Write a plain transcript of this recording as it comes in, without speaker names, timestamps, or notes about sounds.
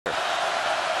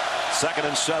2nd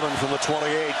and 7 from the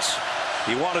 28.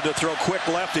 He wanted to throw quick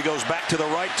left. He goes back to the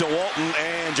right to Walton,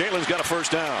 and Jalen's got a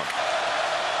first down.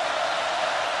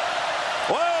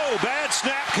 Whoa, bad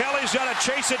snap. Kelly's got to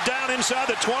chase it down inside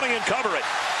the 20 and cover it.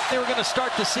 They were going to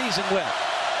start the season with.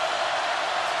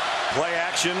 Play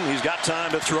action. He's got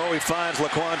time to throw. He finds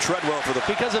Laquan Treadwell for the...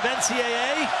 Because of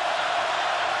NCAA?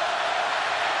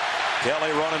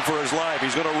 Kelly running for his life.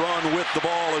 He's going to run with the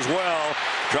ball as well.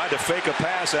 Tried to fake a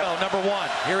pass. Oh, number 1.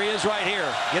 Here he is right here.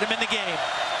 Get him in the game.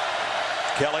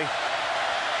 Kelly.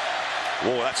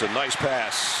 Whoa, that's a nice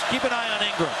pass. Keep an eye on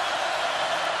Ingram.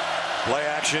 Play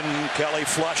action. Kelly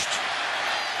flushed.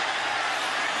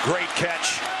 Great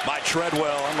catch by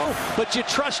Treadwell. But you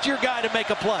trust your guy to make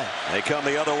a play. They come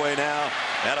the other way now.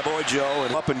 Attaboy Joe,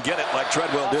 and up and get it like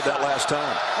Treadwell did that last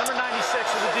time. Number 96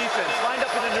 is the defense. Lined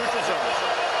up in the neutral zone.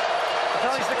 The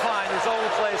penalties decline. Result of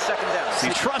the play is 2nd down.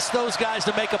 You trust those guys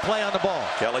to make a play on the ball.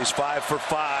 Kelly's 5 for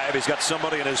 5. He's got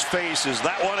somebody in his face.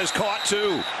 That one is caught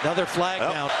too. Another flag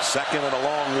down. 2nd and a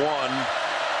long one.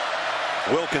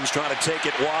 Wilkins trying to take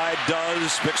it wide.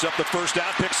 Does. Picks up the first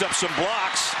down. Picks up some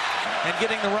blocks. And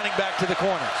getting the running back to the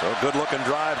corner. So good looking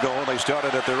drive going. They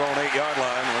started at their own 8-yard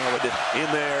line. Well, in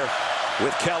there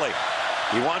with Kelly.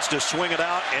 He wants to swing it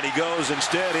out, and he goes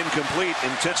instead incomplete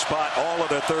in tit spot. All of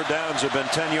their 3rd downs have been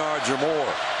 10 yards or more.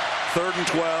 3rd and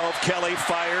 12. Kelly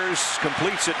fires,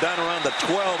 completes it down around the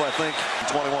 12, I think.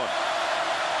 21.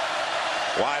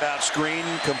 Wide out screen,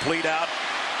 complete out.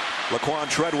 Laquan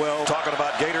Treadwell talking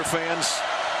about Gator fans.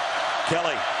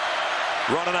 Kelly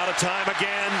running out of time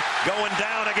again, going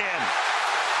down again.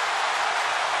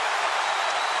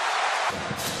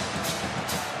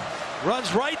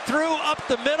 Runs right through, up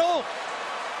the middle,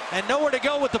 and nowhere to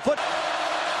go with the foot.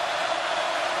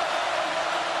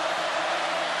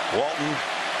 Walton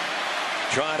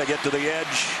trying to get to the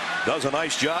edge. Does a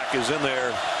nice job. Is in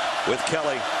there with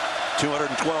Kelly.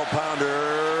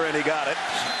 212-pounder, and he got it.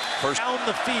 First down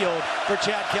the field for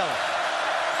Chad Kelly.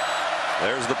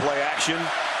 There's the play action.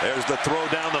 There's the throw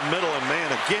down the middle, and man,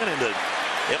 again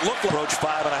it looked like approach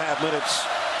 5.5 minutes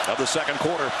of the 2nd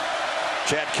quarter.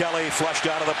 Chad Kelly flushed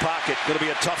out of the pocket. Going to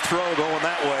be a tough throw going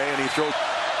that way, and he throws.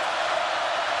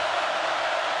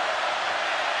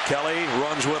 Kelly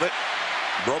runs with it.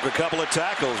 Broke a couple of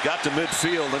tackles. Got to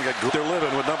midfield, and they're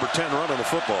living with number 10 running the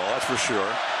football. That's for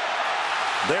sure.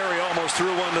 There he almost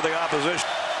threw one to the opposition.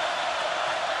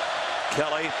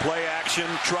 Kelly, play action,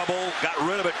 trouble, got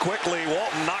rid of it quickly.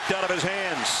 Walton knocked out of his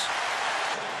hands.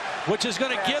 Which is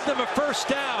going to give them a first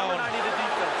down. Number 90 to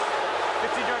defense.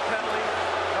 15-yard penalty,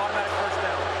 an automatic first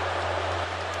down.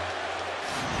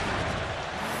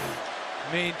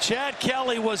 I mean, Chad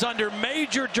Kelly was under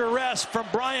major duress from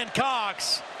Brian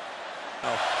Cox.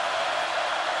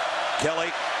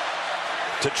 Kelly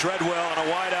to Treadwell on a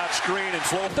wide-out screen and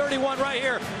flow. 31 right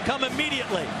here, come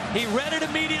immediately. He read it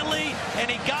immediately,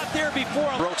 and he got there before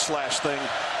him. Throat slash thing.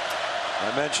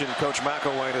 I mentioned Coach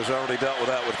McElwain has already dealt with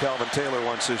that with Calvin Taylor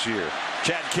once this year.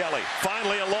 Chad Kelly,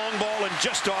 finally a long ball and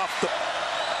just off the...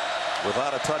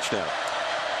 without a touchdown.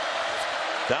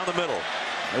 Down the middle.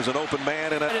 There's an open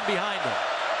man and behind him.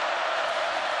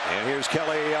 And here's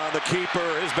Kelly on the keeper.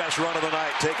 His best run of the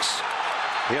night takes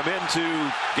him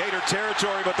into Gator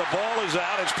territory, but the ball is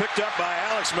out. It's picked up by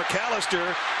Alex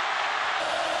McAllister.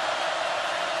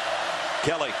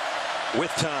 Kelly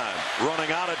with time,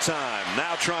 running out of time.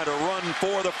 Now trying to run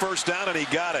for the first down, and he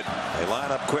got it. They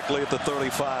line up quickly at the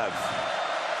 35.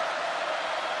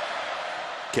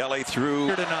 Kelly through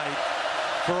here tonight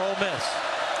for Ole Miss.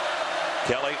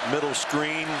 Kelly, middle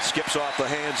screen, skips off the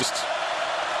hands.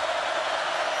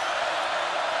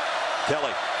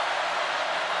 Kelly.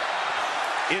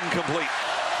 Incomplete.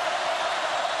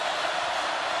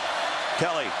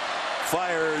 Kelly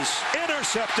fires,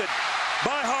 intercepted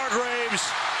by Hargraves.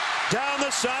 Down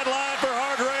the sideline for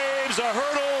Hargraves, a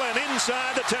hurdle and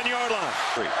inside the 10-yard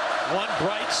line. One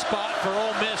bright spot for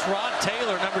Ole Miss. Rod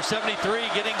Taylor, number 73,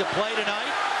 getting to play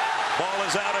tonight. Ball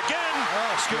is out again.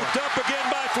 Scooped up again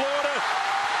by Florida.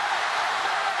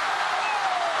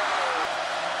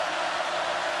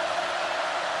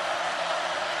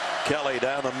 Kelly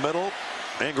down the middle.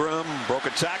 Ingram broke a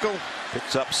tackle,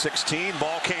 picks up 16.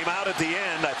 Ball came out at the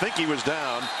end. I think he was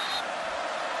down.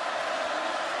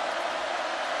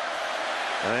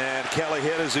 And Kelly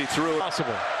hit as he threw it.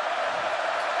 Possible.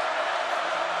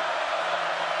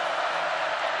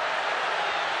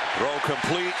 Throw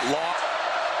complete, lost.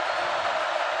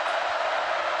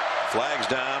 Flags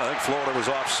down. I think Florida was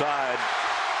offside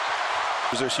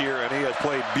this year, and he has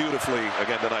played beautifully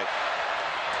again tonight.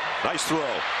 Nice throw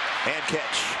and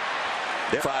catch.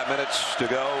 5 minutes to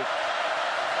go.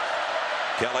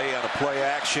 Kelly on a play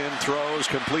action, throws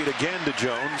complete again to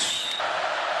Jones.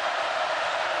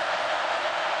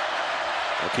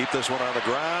 They'll keep this one on the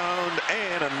ground,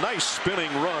 and a nice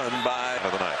spinning run by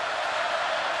the night.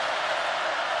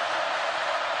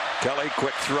 Kelly,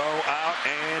 quick throw out,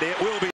 and it will be